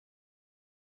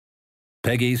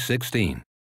Peggy 16.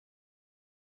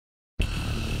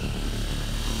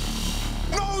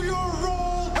 Know your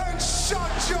role and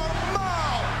shut your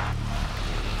mouth!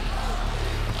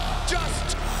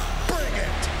 Just bring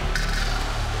it!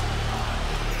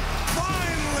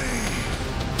 Finally!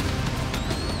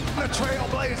 The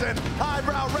trailblazing,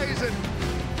 eyebrow raising,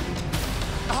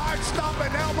 hard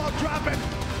stomping, elbow dropping,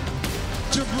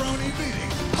 jabroni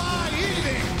beating, pie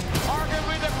eating,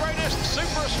 arguably the greatest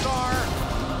superstar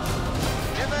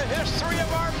in the history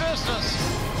of our business.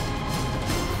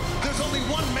 There's only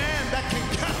one man that can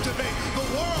captivate the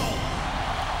world.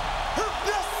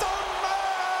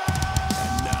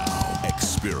 And now,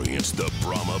 experience the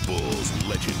Brahma Bulls'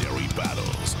 legendary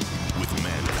battles with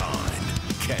Mankind,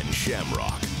 Ken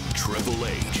Shamrock, Triple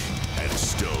H, and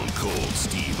Stone Cold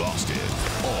Steve Austin,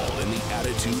 all in the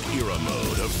Attitude Era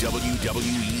mode of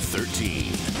WWE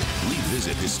 13.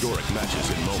 Revisit historic matches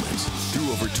and moments through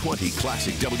over 20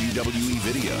 classic WWE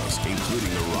videos,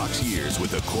 including The Rock's years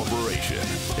with the Corporation.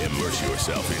 Immerse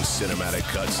yourself in cinematic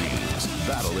cutscenes,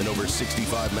 battle in over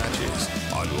 65 matches,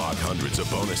 unlock hundreds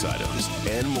of bonus items,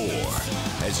 and more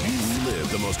as you relive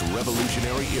the most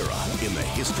revolutionary era in the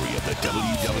history of the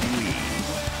WWE.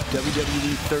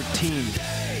 WWE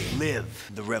 13. Live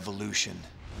the revolution.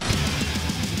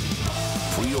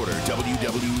 Pre-order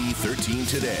WWE 13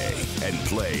 today and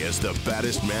play as the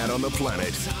baddest man on the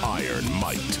planet, Iron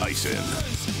Mike Tyson.